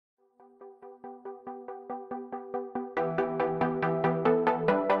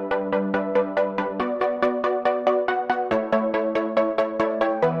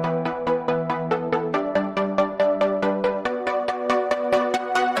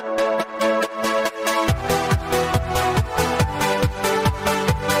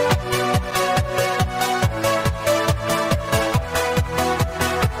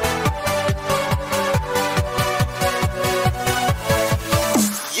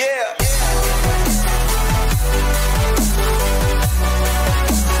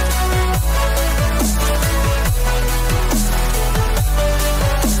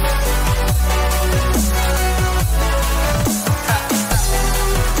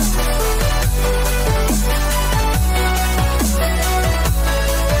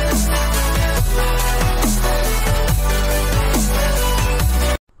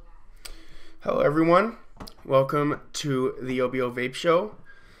everyone. Welcome to the OBO Vape Show.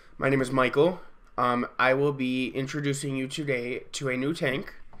 My name is Michael. I will be introducing you today to a new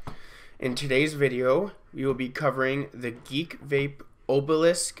tank. In today's video, we will be covering the GeekVape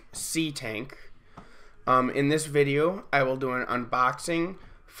Obelisk C tank. In this video, I will do an unboxing,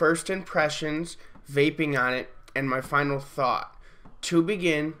 first impressions, vaping on it, and my final thought. To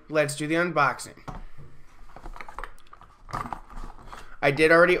begin, let's do the unboxing. I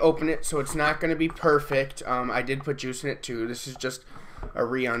did already open it, so it's not going to be perfect. I did put juice in it too. This is just a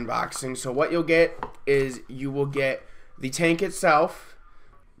re-unboxing. So what you'll get is you will get the tank itself,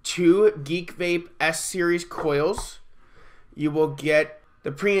 2 GeekVape S series coils. You will get a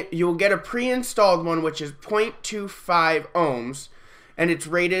pre-installed one, which is 0.25 ohms, and it's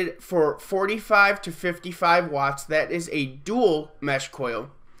rated for 45 to 55 watts. That is a dual mesh coil.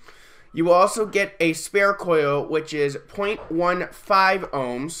 You will also get a spare coil, which is 0.15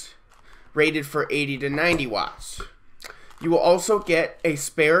 ohms, rated for 80 to 90 watts. You will also get a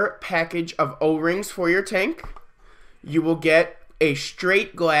spare package of O-rings for your tank. You will get a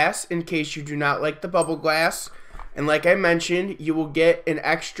straight glass in case you do not like the bubble glass. And like I mentioned, you will get an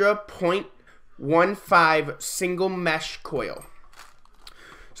extra 0.15 single mesh coil.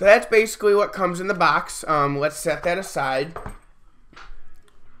 So that's basically what comes in the box. Let's set that aside.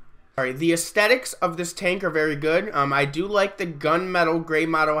 Alright, the aesthetics of this tank are very good. I do like the gunmetal gray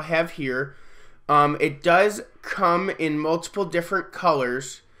model I have here. It does come in multiple different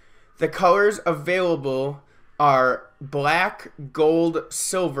colors. The colors available are black, gold,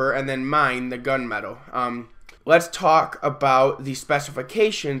 silver, and then mine, the gunmetal. Let's talk about the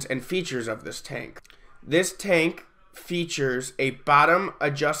specifications and features of this tank. This tank features a bottom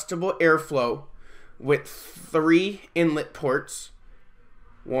adjustable airflow with 3 inlet ports.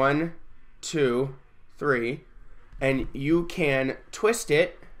 1, 2, 3, and you can twist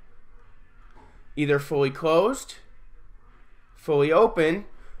it either fully closed, fully open,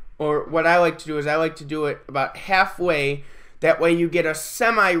 or what I like to do is I like to do it about halfway. That way you get a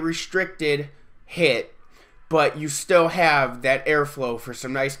semi-restricted hit, but you still have that airflow for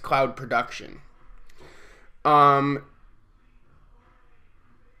some nice cloud production. Alright,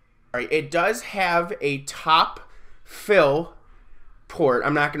 it does have a top fill port.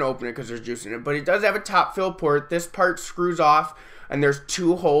 I'm not going to open it because there's juice in it, but it does have a top fill port. This part screws off, and there's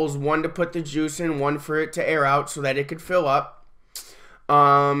 2 holes, one to put the juice in, one for it to air out so that it could fill up.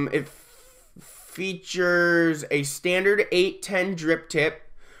 It features a standard 810 drip tip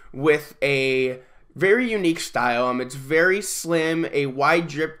with a very unique style. It's very slim, a wide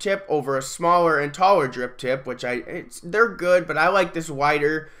drip tip over a smaller and taller drip tip, which they're good, but I like this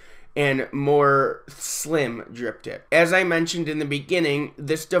wider and more slim drip tip. As I mentioned in the beginning,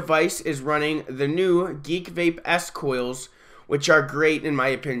 this device is running the new GeekVape S coils, which are great in my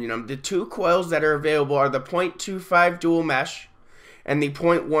opinion. The 2 coils that are available are the 0.25 dual mesh and the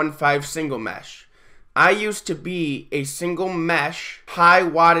 0.15 single mesh. I used to be a single mesh high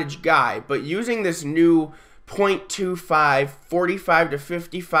wattage guy, but using this new 0.25 45 to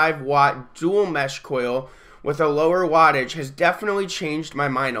 55 watt dual mesh coil with a lower wattage has definitely changed my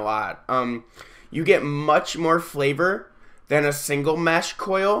mind a lot. You get much more flavor than a single mesh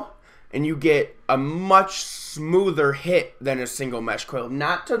coil, and you get a much smoother hit than a single mesh coil.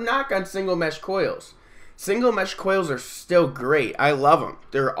 Not to knock on single mesh coils. Single mesh coils are still great. I love them.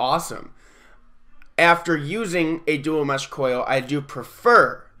 They're awesome. After using a dual mesh coil, I do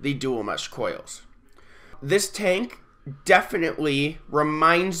prefer the dual mesh coils. This tank definitely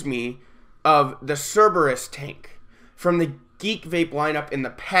reminds me of the Cerberus tank from the GeekVape lineup in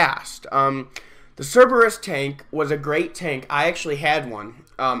the past. The Cerberus tank was a great tank. I actually had one.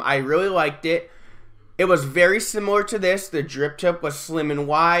 I really liked it. It was very similar to this. The drip tip was slim and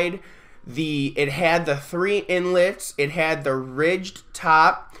wide. It had the 3 inlets. It had the ridged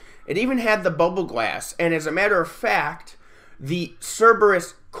top. It even had the bubble glass. And as a matter of fact, the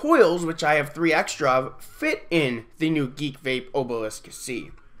Cerberus coils, which I have 3 extra of, fit in the new GeekVape Obelisk C.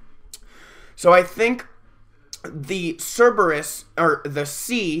 So I think the Cerberus, or the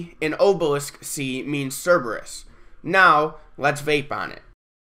C in Obelisk C means Cerberus. Now, let's vape on it.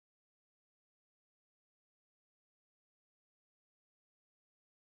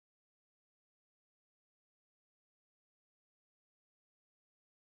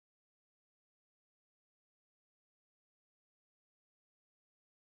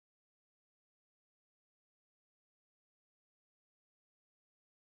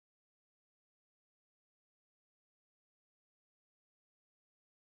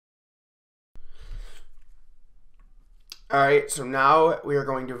 Alright, so now we are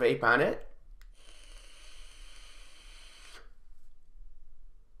going to vape on it.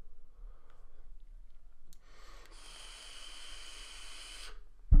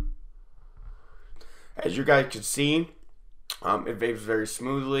 As you guys can see, it vapes very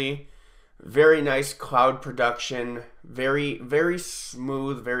smoothly. Very nice cloud production. Very, very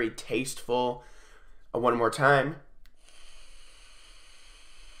smooth, very tasteful. One more time.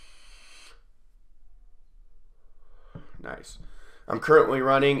 Nice. I'm currently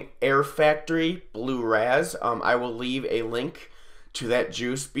running Air Factory Blue Raz. I will leave a link to that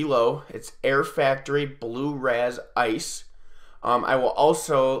juice below. It's Air Factory Blue Raz Ice. I will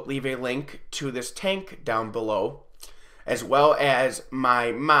also leave a link to this tank down below, as well as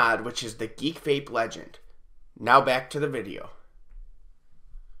my mod, which is the GeekVape Legend. Now back to the video.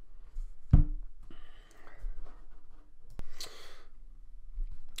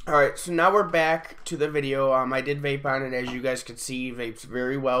 Alright, so now we're back to the video. I did vape on it, as you guys can see. Vapes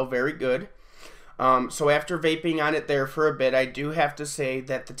very well, very good. So after vaping on it there for a bit, I do have to say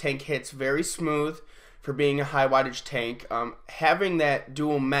that the tank hits very smooth for being a high wattage tank. Having that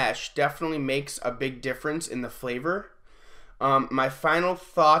dual mesh definitely makes a big difference in the flavor. My final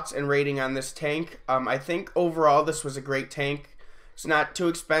thoughts and rating on this tank, I think overall this was a great tank. It's not too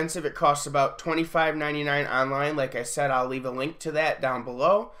expensive. It costs about $25.99 online. Like I said, I'll leave a link to that down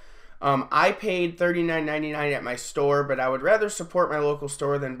below. I paid $39.99 at my store, but I would rather support my local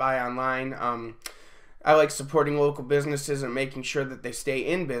store than buy online. I like supporting local businesses and making sure that they stay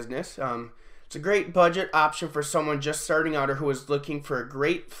in business. It's a great budget option for someone just starting out or who is looking for a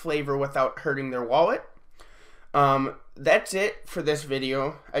great flavor without hurting their wallet. That's it for this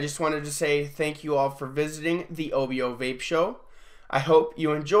video. I just wanted to say thank you all for visiting the OBO Vape Show. I hope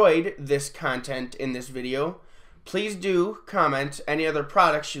you enjoyed this content in this video. Please do comment any other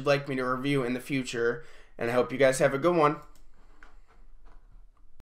products you'd like me to review in the future, and I hope you guys have a good one.